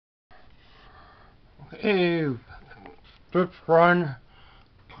a thrift run,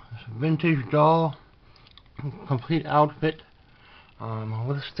 vintage doll, complete outfit,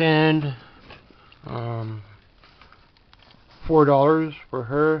 with stand, $4 for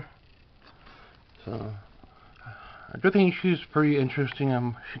her. So I do think she's pretty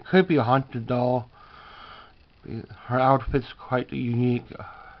interesting. She could be a haunted doll. Her outfit's quite unique,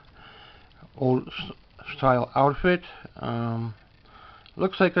 old style outfit.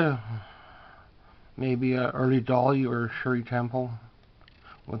 Looks like maybe a early Dolly or Shirley Temple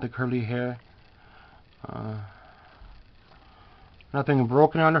with the curly hair. Nothing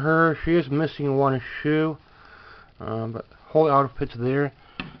broken on her. She is missing one shoe, but whole outfit's there.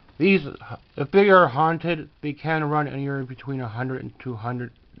 These, if they are haunted, they can run anywhere between 100 and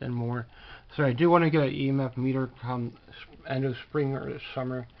 200 and more. So I do want to get an EMF meter come end of spring or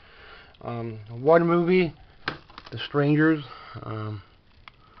summer. One movie, The Strangers,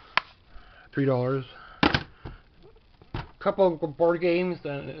 $3. Couple of board games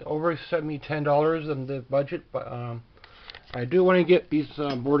that over set me $10 in the budget, but I do want to get these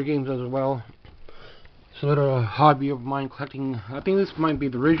board games as well. It's a little hobby of mine, collecting. I think this might be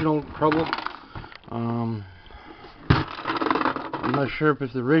the original Trouble. I'm not sure if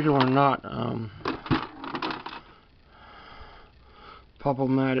it's the original or not.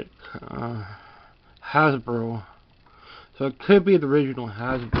 Problematic Hasbro. So it could be the original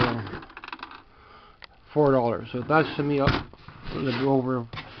Hasbro. $4. So that's sent me up to go over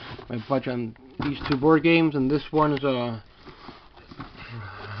my budget on these two board games, and this one is a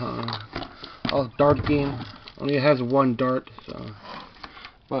dart game. Only it has one dart, so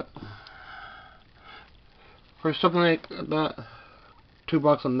but for something like that,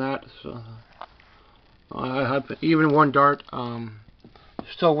 $2 on that. So I have even one dart.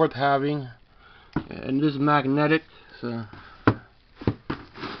 Still worth having, and this is magnetic, so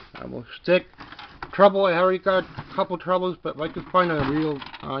I will stick. Trouble, I already got a couple Troubles, but I could find a real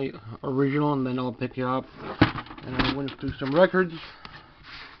original, and then I'll pick it up. And I went through some records.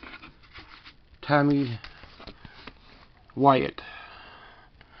 Tammy Wyatt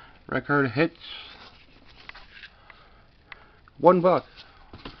record hits, $1.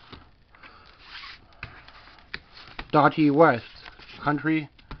 Dottie West Country,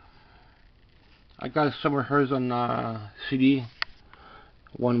 I got some of hers on CD,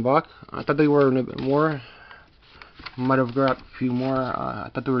 $1. I thought they were a little bit more. Might have grabbed a few more. I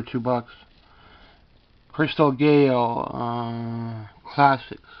thought they were $2. Crystal Gale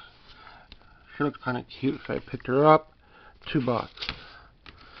Classics. She looks kind of cute, so I picked her up. $2.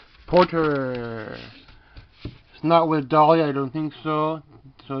 Porter. It's not with Dolly, I don't think so.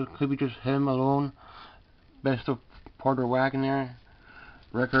 So it could be just him alone. Best of Porter Wagoner.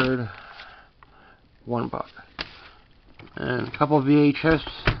 Record, $1. And a couple of VHS.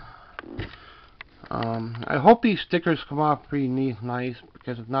 I hope these stickers come off pretty neat, nice,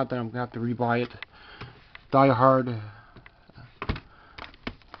 because if not, then I'm gonna have to rebuy it. Die Hard,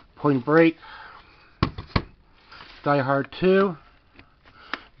 Point Break, Die Hard 2.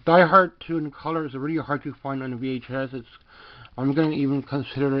 Die Hard 2 in color is really hard to find on VHS. I'm gonna even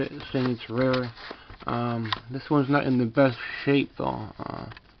consider it, saying it's rare. This one's not in the best shape though.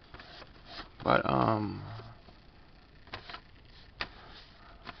 But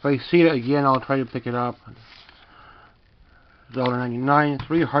if I see it again, I'll try to pick it up. $1.99. It's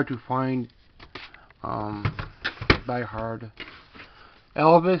really hard to find. Die Hard.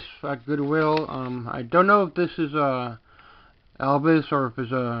 Elvis at Goodwill. I don't know if this is Elvis or if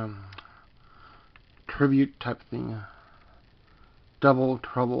it's a tribute type thing. Double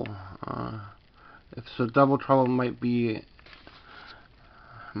Trouble. If it's a Double Trouble, it might be.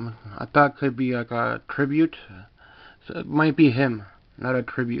 I thought it could be like a tribute. So it might be him, not a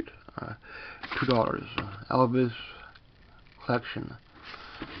tribute. $2. Elvis collection.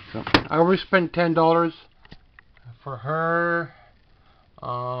 So I overspent $10 for her.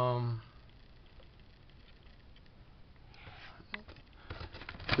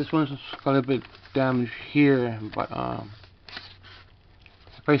 This one's got a bit damaged here, but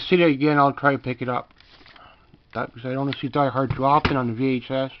if I see it again, I'll try to pick it up. Because I don't see Die Hard too often on the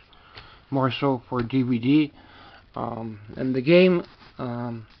VHS, more so for DVD. And the game,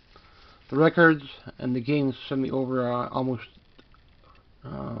 the records and the games sent me over almost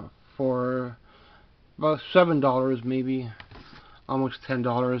for about $7 maybe, almost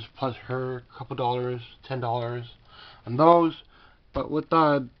 $10 plus her, a couple dollars, $10 on those. But with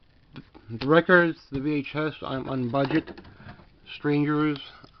the records, the VHS, I'm on budget. Strangers,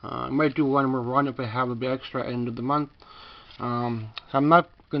 I might do one more run if I have a bit extra end of the month. I'm not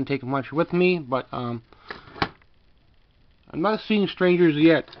going to take much with me, but I'm not seeing Strangers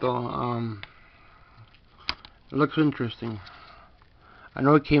yet, though. It looks interesting. I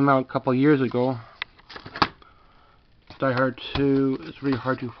know it came out a couple years ago. Die Hard 2 is really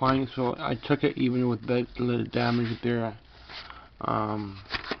hard to find, so I took it even with that little damage there.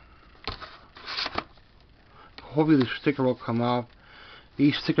 Hopefully the sticker will come off.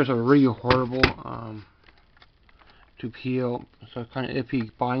 These stickers are really horrible to peel, so it's kind of iffy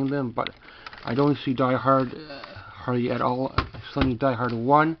buying them, but I don't see Die Hard hardly at all. I still need Die Hard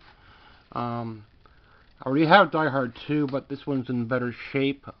 1. I already have Die Hard 2, but this one's in better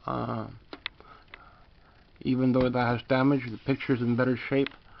shape. Even though that has damage, the picture's in better shape.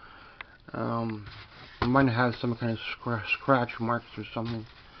 Mine has some kind of scratch marks or something.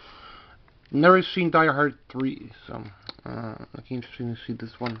 Never seen Die Hard 3, so looking interesting to see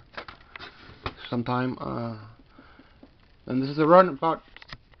this one sometime. And this is a run about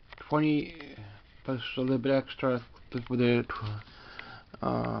 20 plus a little bit extra for the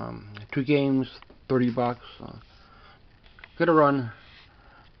 2 games, $30. Good a run.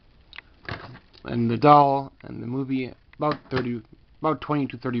 And the doll and the movie about 20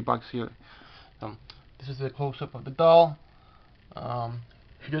 to $30 here. This is a close-up of the doll.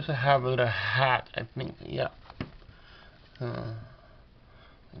 She does have a little hat, I think. Yeah. I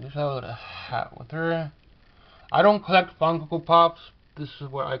just have a little hat with her. I don't collect Funko Pops. This is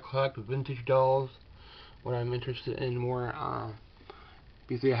where I collect vintage dolls. What I'm interested in more,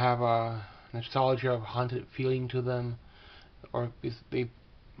 because they have a nostalgia of haunted feeling to them, or because they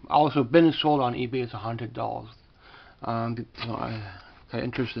also been sold on eBay as haunted dolls. So I'm kind of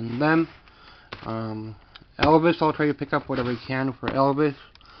interested in them. Elvis, I'll try to pick up whatever I can for Elvis.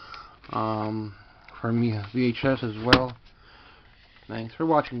 For me, VHS as well. Thanks for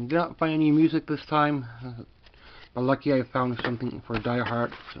watching. Did not find any music this time, but lucky I found something for Die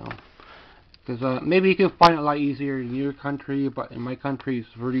Hard. So, because maybe you can find it a lot easier in your country, but in my country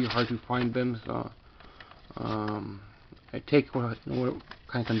it's really hard to find them. So, I take what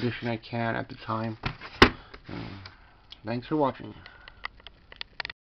kind of condition I can at the time. Thanks for watching.